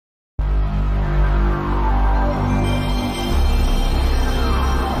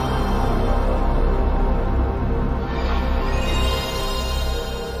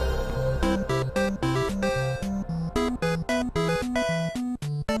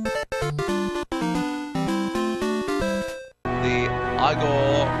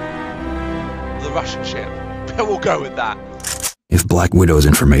Igor, the Russian ship. We'll go with that. If Black Widow's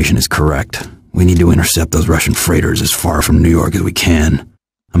information is correct, we need to intercept those Russian freighters as far from New York as we can.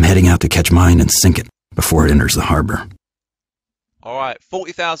 I'm heading out to catch mine and sink it before it enters the harbor. Alright,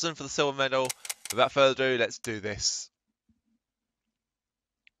 40,000 for the silver medal. Without further ado, let's do this.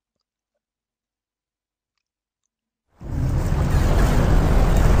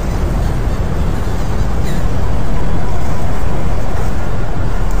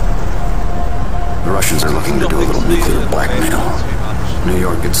 The Russians are looking to do a little nuclear blackmail. New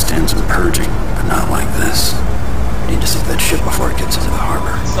York could stand some purging, but not like this. We need to sink that ship before it gets into the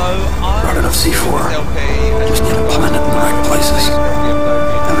harbor. Brought enough C4. Just need to plant it in the right places.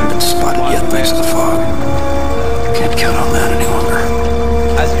 Haven't been spotted yet thanks to the fog. Can't count on that any longer.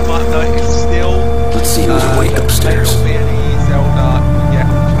 As you might notice, still. Let's see who's awake upstairs.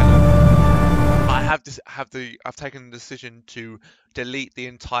 I've taken the decision to delete the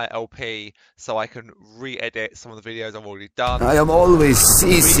entire LP so I can re-edit some of the videos I've already done. I am always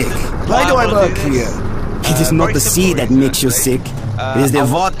seasick. Why do I work here? It is not the sea that makes you sick. It is the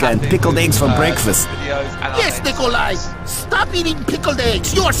vodka and pickled eggs for breakfast. Yes, Nikolai! Stop eating pickled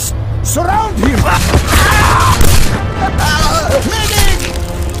eggs! You're surround him!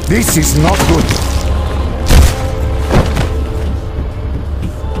 Medic! This is not good.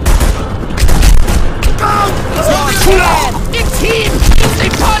 It's him! It's the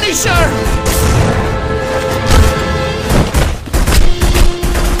Punisher!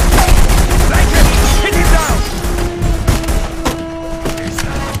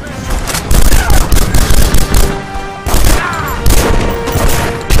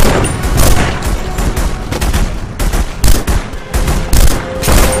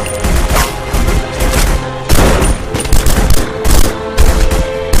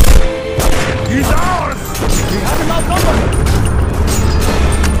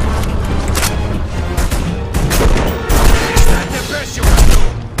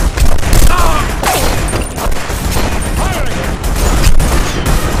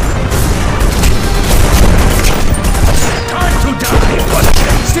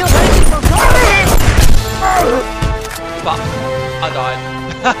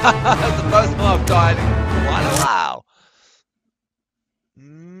 That's the first time I've died in quite a while.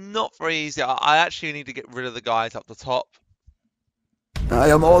 Not very easy. I actually need to get rid of the guys up the top. I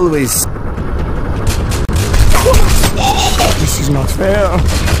am always... This is not fair.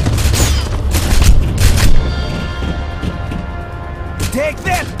 Take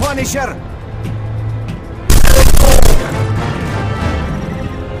that, Punisher!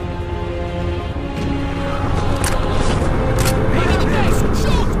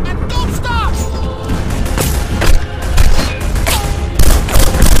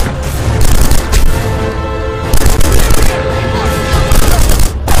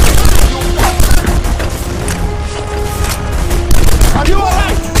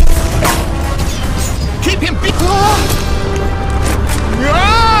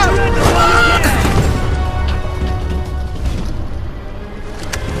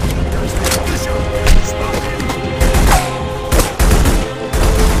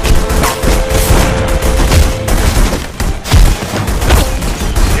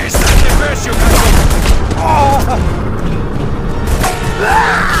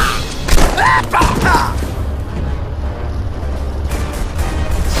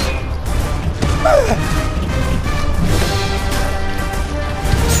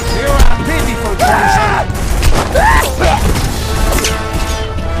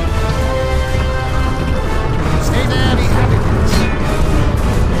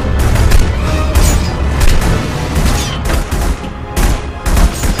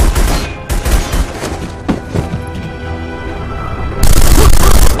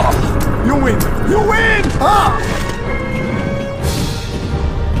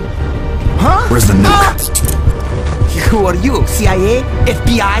 Where's the nuke? Who are you? CIA?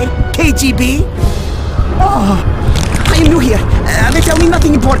 FBI? KGB? Oh, I am new here. They tell me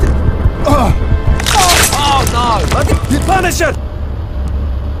nothing important. Oh no! The Punisher!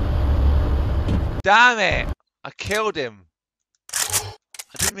 Damn it! I killed him.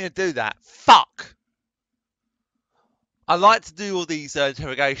 I didn't mean to do that. Fuck! I like to do all these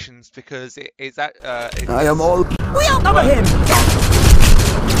interrogations because it's I am all... We outnumber him!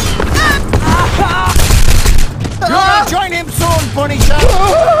 You'll join him soon, Punisher!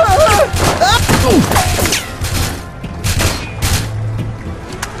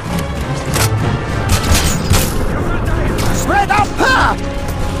 Spread up!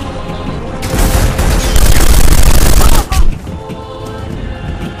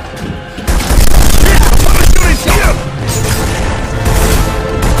 Punisher is here!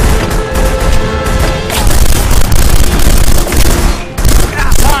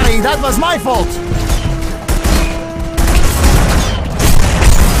 sorry, that was my fault.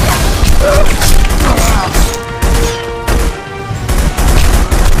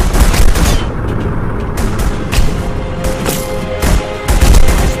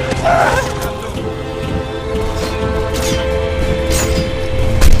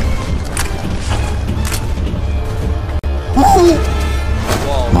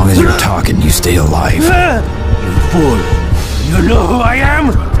 As long as you're talking, you stay alive. You fool. You know who I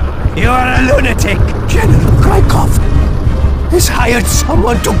am? You are a lunatic. General Gough has hired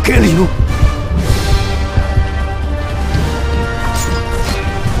someone to kill you.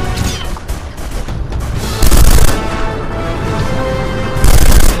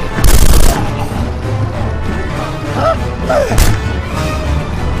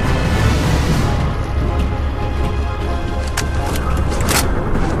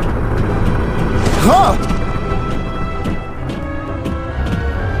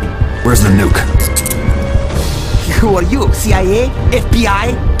 Where's the nuke? Who are you? CIA?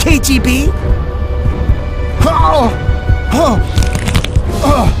 FBI? KGB?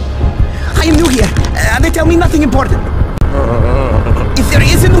 I am new here. They tell me nothing important. If there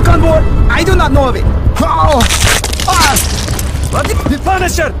is a nuke on board, I do not know of it. The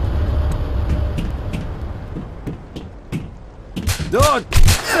Punisher! Dude!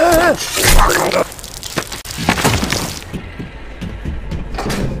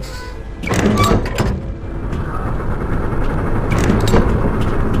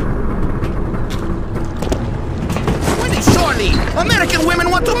 American women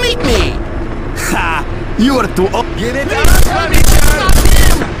want to meet me! Ha! You are too old. Get it out!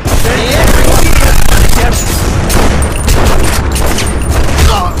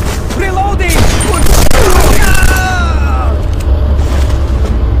 Stop him! Reloading!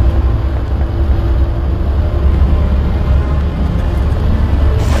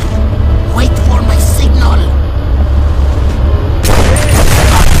 Wait for my signal!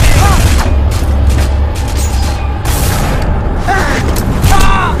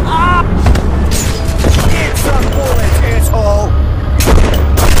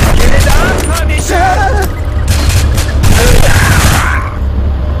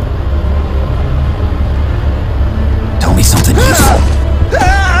 Tell me something useful.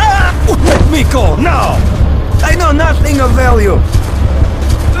 Let me go now! I know nothing of value.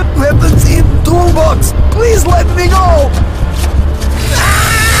 Weapons in toolbox. Please let me go.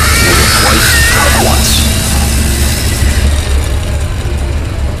 Twice, not once.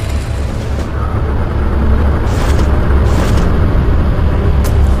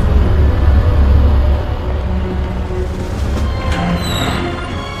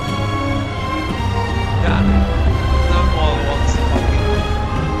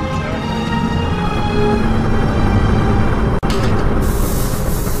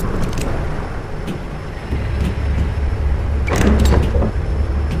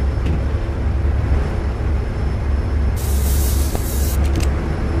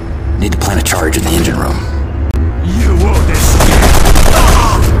 Need to plant a charge in the engine room. You won't escape.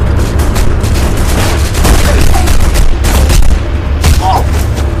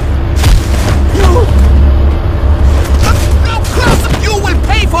 How close of you will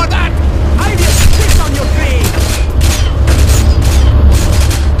pay for that! I will spit on your grave.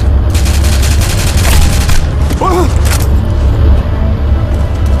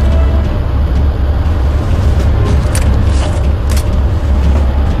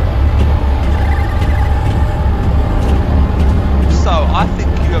 So, I think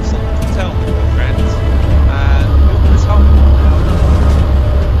you have something to tell me, my friends. And look at this home.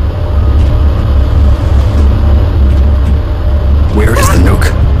 Where is the nuke?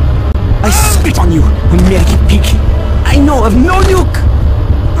 I spit on you, American pig. I know of no nuke.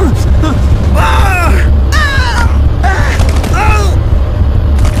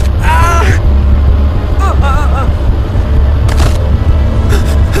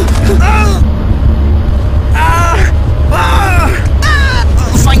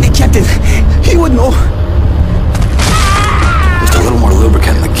 Find the captain. He would know. Just a little more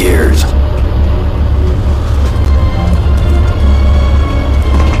lubricant in the gears.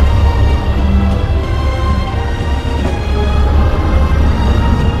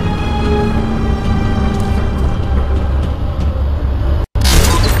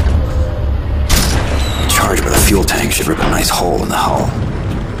 The charge by the fuel tank should rip a nice hole in the hull.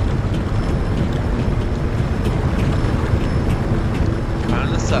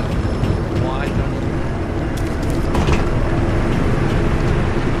 And this up. Why don't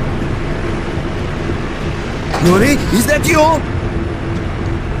Yuri, is that you?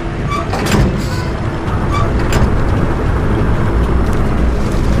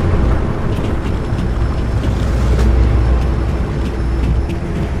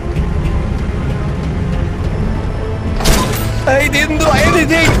 I didn't do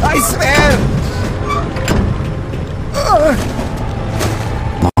anything, I swear!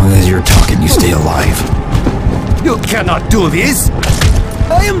 As long as you're talking, you stay alive. You cannot do this!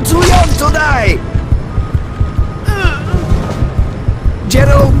 I am too young to die!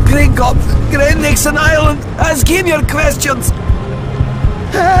 General Gough, Grand Nixon Island, ask him your questions!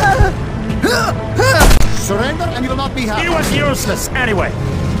 Surrender and you'll not be happy. It was useless anyway.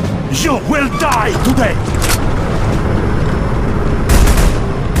 You will die today.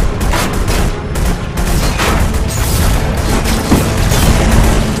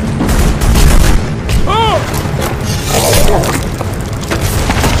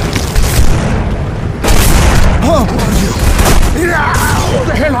 Who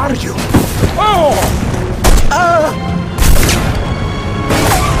the hell are you?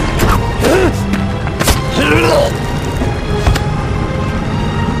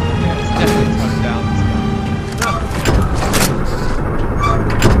 It's definitely toned down.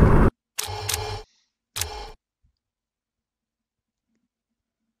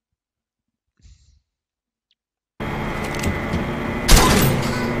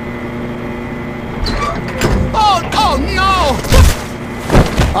 Oh no!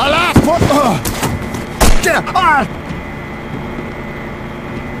 Alas, what?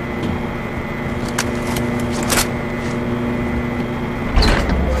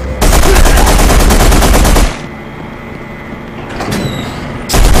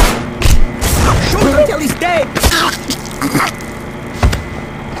 Shoot him till he's dead!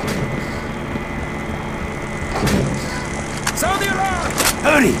 Sound the alarm!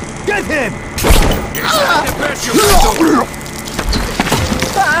 Hurry! Get him!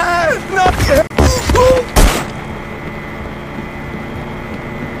 Not yet!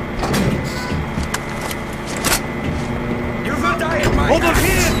 You will die at my Over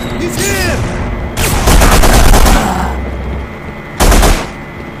here! He's here!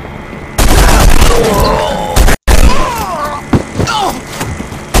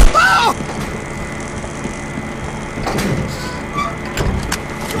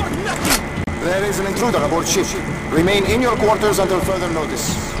 There is an intruder aboard ship. Remain in your quarters until further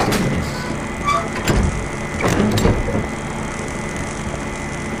notice.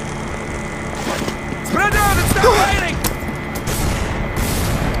 Spread out and stop fighting!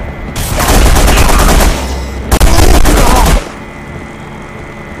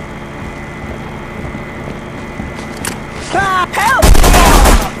 Help!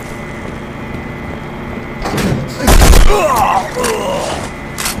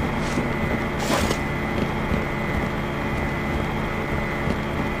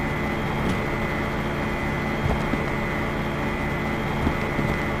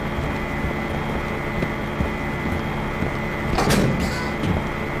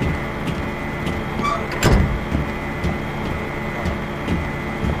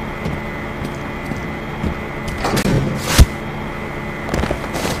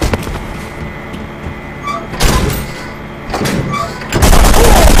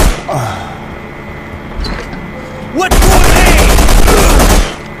 What for me?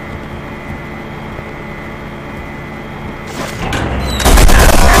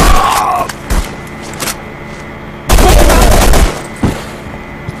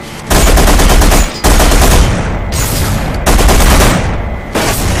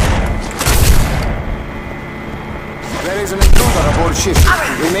 There is an intruder aboard ship.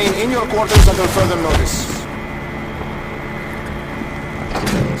 Remain in your quarters until further notice.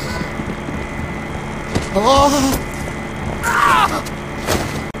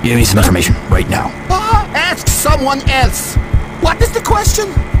 Give me some information right now. Ask someone else. What is the question?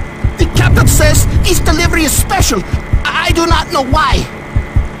 The captain says his delivery is special. I do not know why.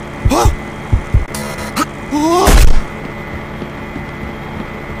 Huh?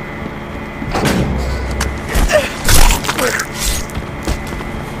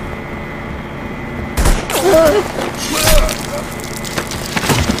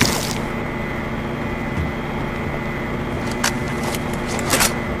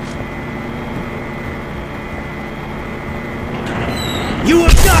 You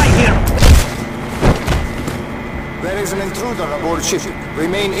will die here! There is an intruder aboard ship.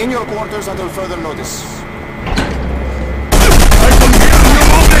 Remain in your quarters until further notice. I can hear you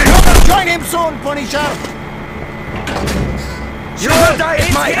moving! Join him soon, Punisher! You will die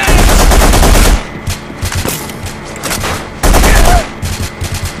at my hands!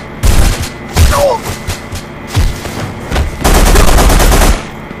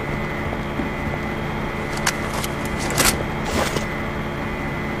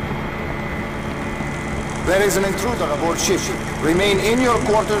 There is an intruder aboard ship. Remain in your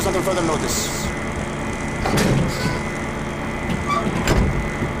quarters until further notice.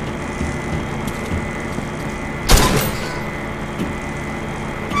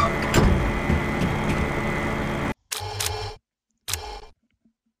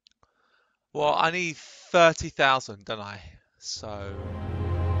 Well, I need 30,000, don't I? So,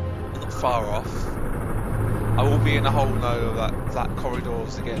 I'm not far off. I will be in a whole no of that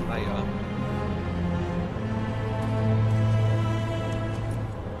corridors again later.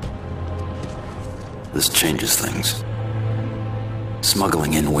 This changes things.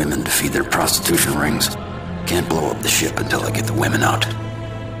 Smuggling in women to feed their prostitution rings. Can't blow up the ship until I get the women out.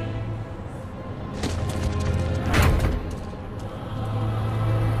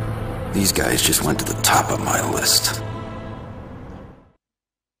 These guys just went to the top of my list.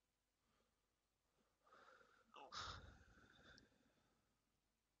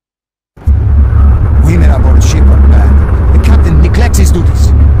 Women aboard ship are bad. The captain neglects his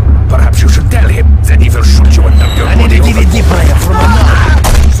duties. Perhaps you should tell him, then he will shoot you under your I need a DVD player from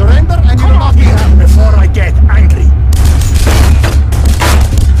another. Surrender and you will not be harmed. before I get angry.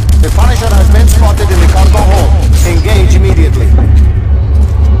 The Punisher has been spotted in the cargo hold. Engage immediately.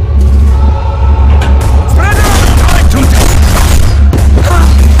 Spread out! I do this!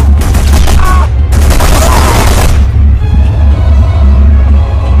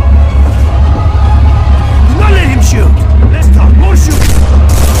 Do not let him shoot! Let's talk more shooting!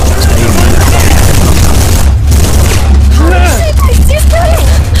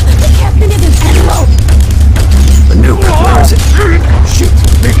 The captain is an animal! The new where is it? Shit!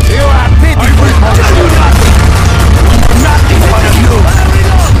 You are pitiful! I will tell you nothing! Nothing but you!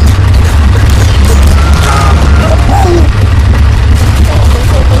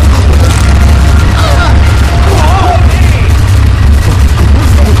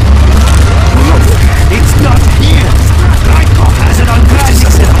 It's not here! Ryker has it on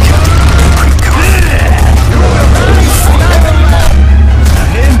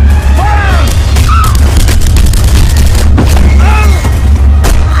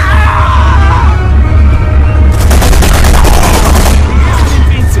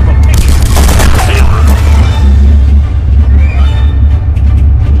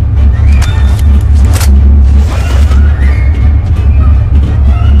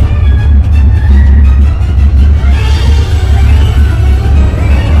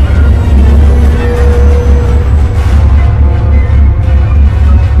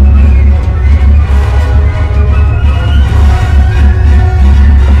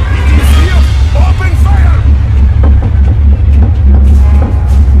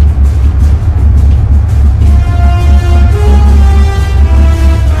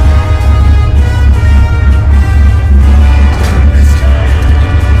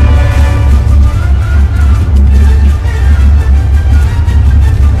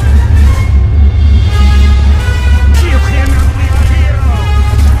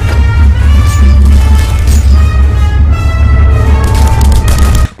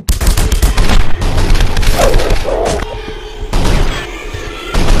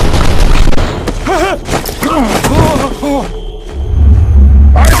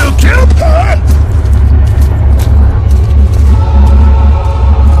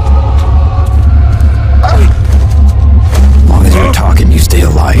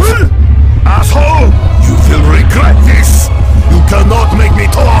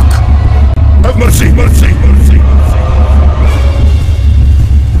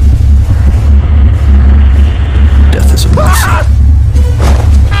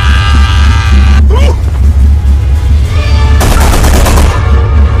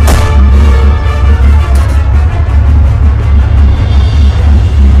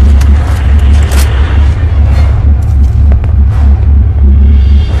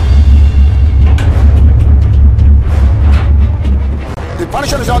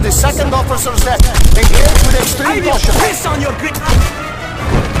officer's deck. Engage with extreme caution. Piss on your grip.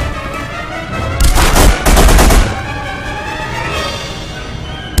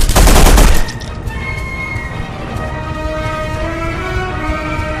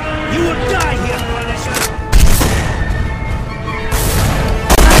 You will die here, Punisher.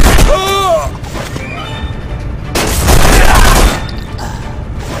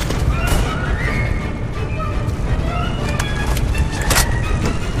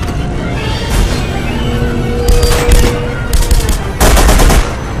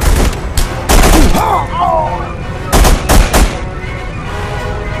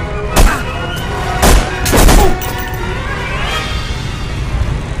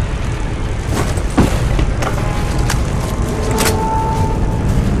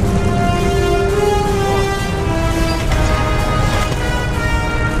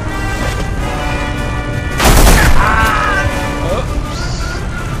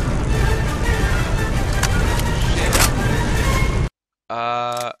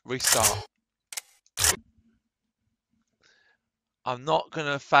 Restart. I'm not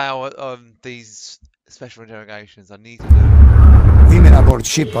gonna fail at these special interrogations. I need to do it. Women aboard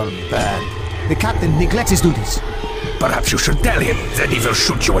ship are bad. The captain neglects his duties. Perhaps you should tell him, then he will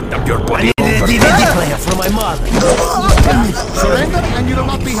shoot you and dump your body I need over. a DVD player for my mother. Surrender and you will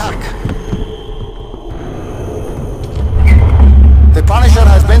not be hurt. The Punisher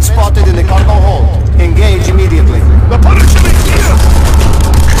has been spotted in the cargo hold. Engage immediately. The Punisher is here!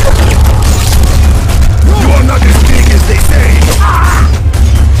 You are not as big as they say!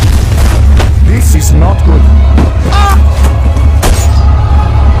 This is not good.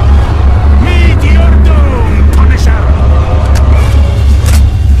 Meet your doom, Punisher!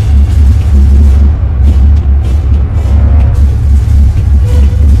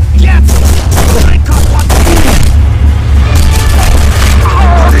 Get! I got one!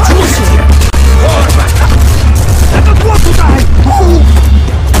 Did you listen here? I don't want to die!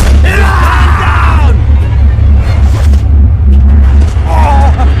 Down!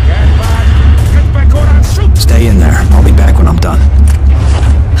 Get back or I'll shoot! Stay in there. I'll be back when I'm done.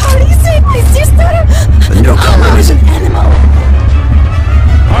 How do you say my sister? The newcomer is an animal.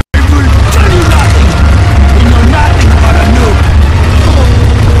 I will tell you nothing! You know nothing but a noob!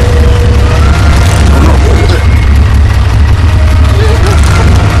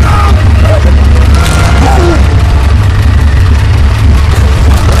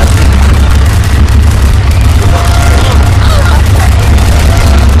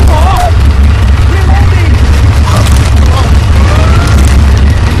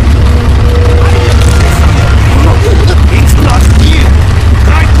 It's not you!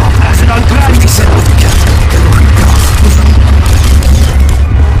 Ryker has it on ground! 50 Cent with the captain. Get over here, Gough.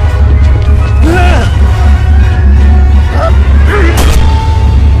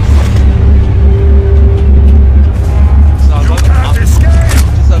 So I'm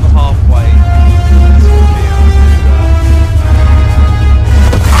just over halfway.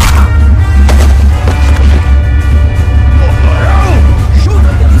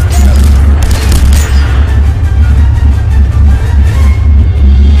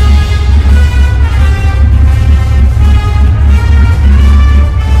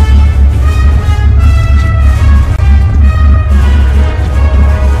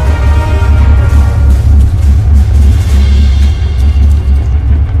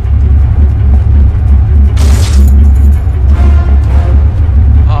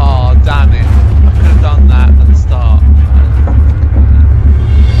 Oh, damn it. I could have done that at the start.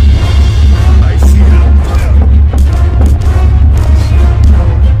 I see them.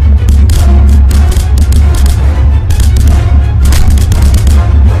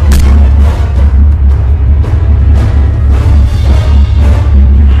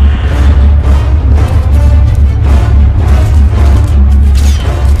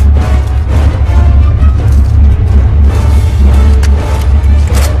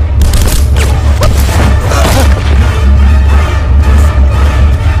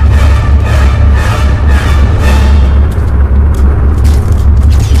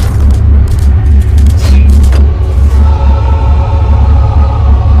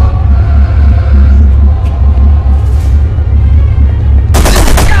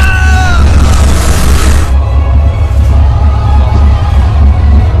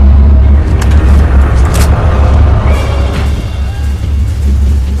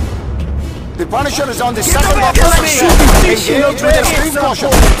 The Punisher is on the second level. Engage with extreme caution.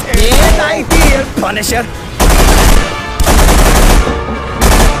 Good idea, Punisher.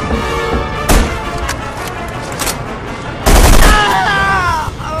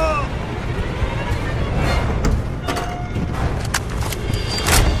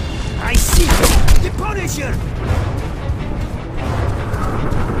 I see the Punisher!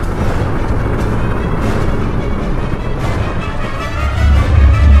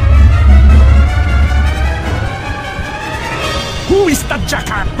 Who is that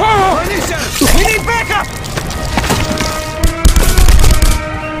jacker? Oh! Punisher! We need backup!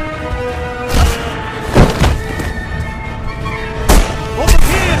 Over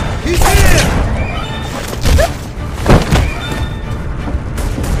here! He's here!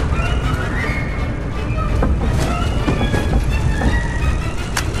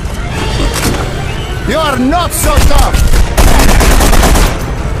 You are not so tough.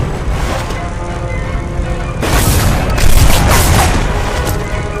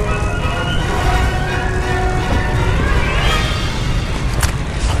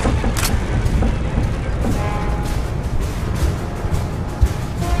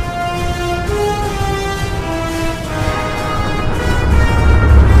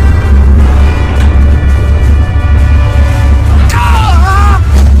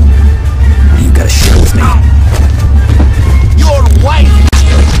 You gotta share with me.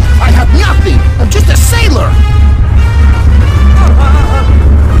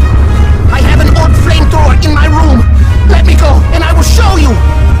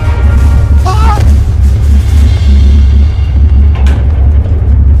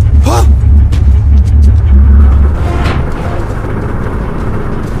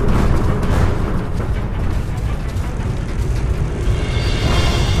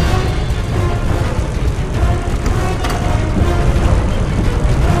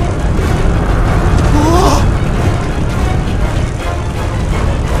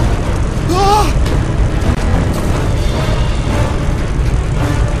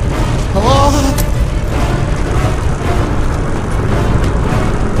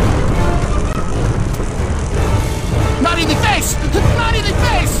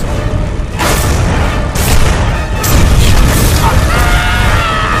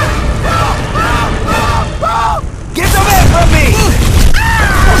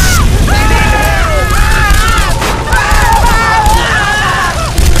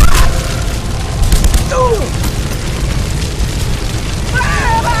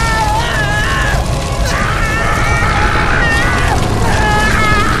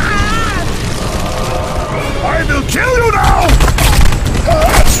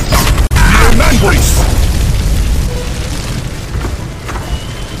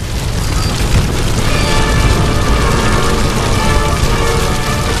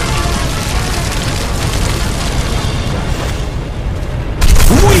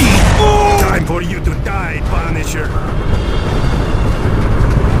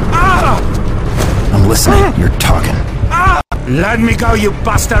 listening, you're talking. Let me go, you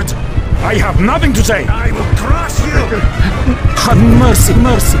bastard! I have nothing to say! I will crush you! Have mercy,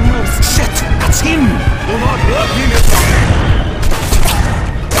 mercy, mercy! Shit! That's him! Do not look him in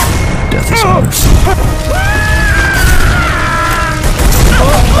Death is a mercy.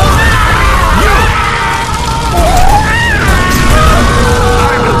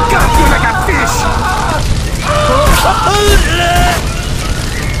 I will gut you like a fish!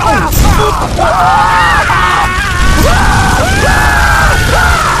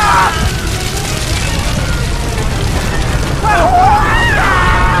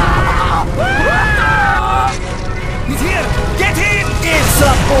 He's here! Get him! It's a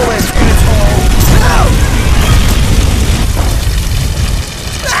bullet in its hole!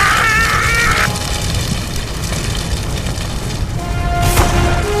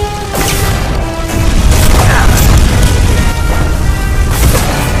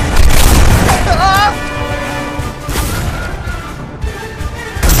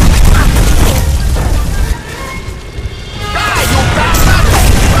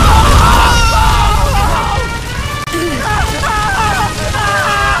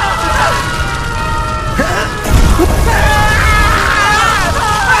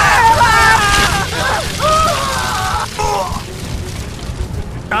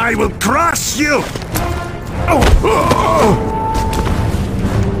 I will crush you!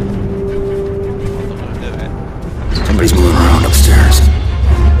 Somebody's moving around upstairs.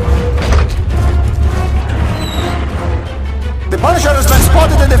 The Punisher has been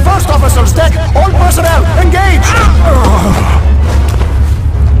spotted in the first officer's deck. All personnel, engage!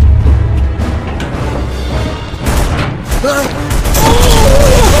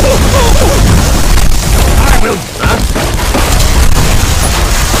 I will...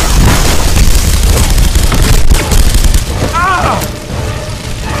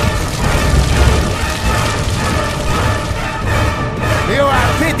 You are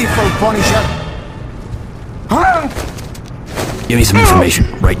pitiful, Punisher. Give me some information,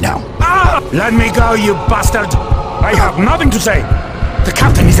 right now. Let me go, you bastard! I have nothing to say! The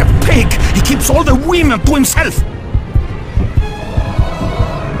captain is a pig! He keeps all the women to himself!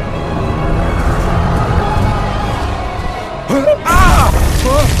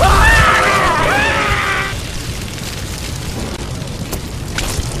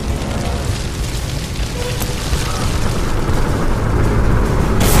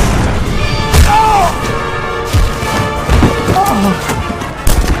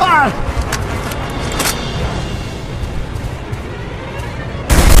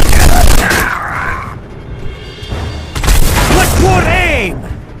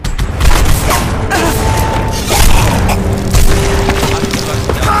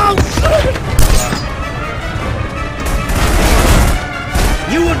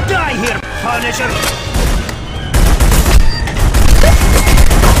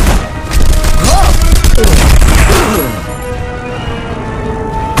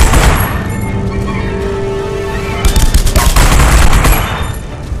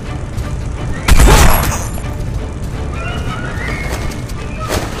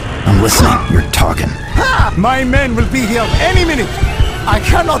 I'm listening, you're talking. My men will be here any minute. I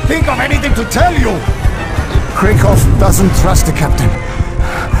cannot think of anything to tell you. Gough doesn't trust the captain.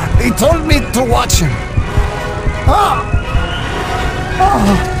 He told me to watch him.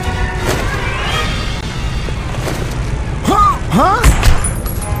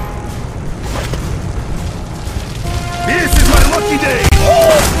 This is my lucky day!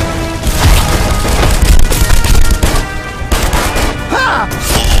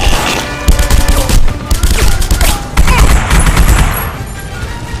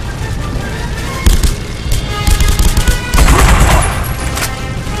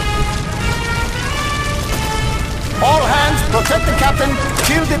 All hands, protect the captain.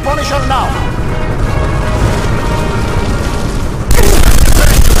 Kill the Punisher now.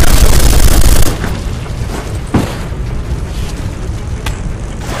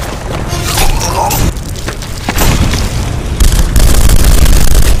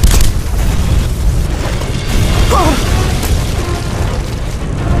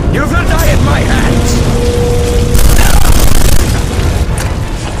 You will die at my hands!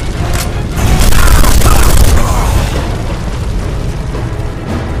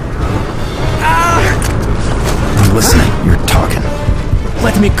 I'm listening, you're talking.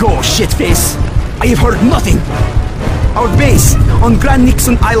 Let me go, shitface! I have heard nothing! Our base on Grand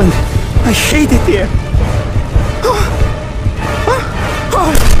Nixon Island. I hate it here!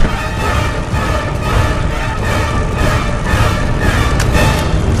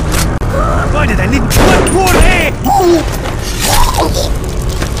 Why did I need one more egg?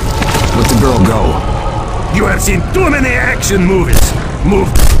 Let the girl go. Too many action movies. Move.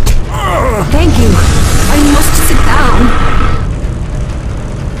 Thank you. I must sit down.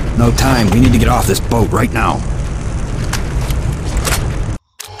 No time. We need to get off this boat right now.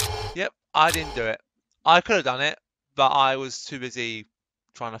 Yep, I didn't do it. I could have done it, but I was too busy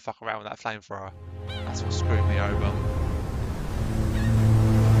trying to fuck around with that flamethrower. That's what screwed me over.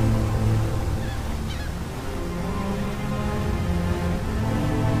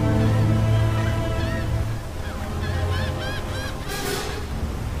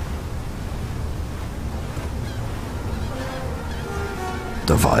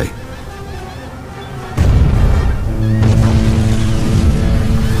 Davai.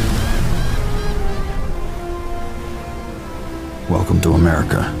 Welcome to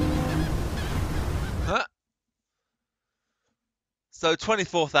America. Huh? So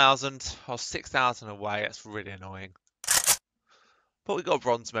 24,000 or 6,000 away. That's really annoying. But we got a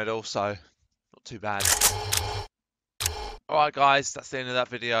bronze medal, so not too bad. Alright guys, that's the end of that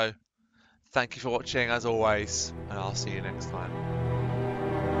video. Thank you for watching as always, and I'll see you next time.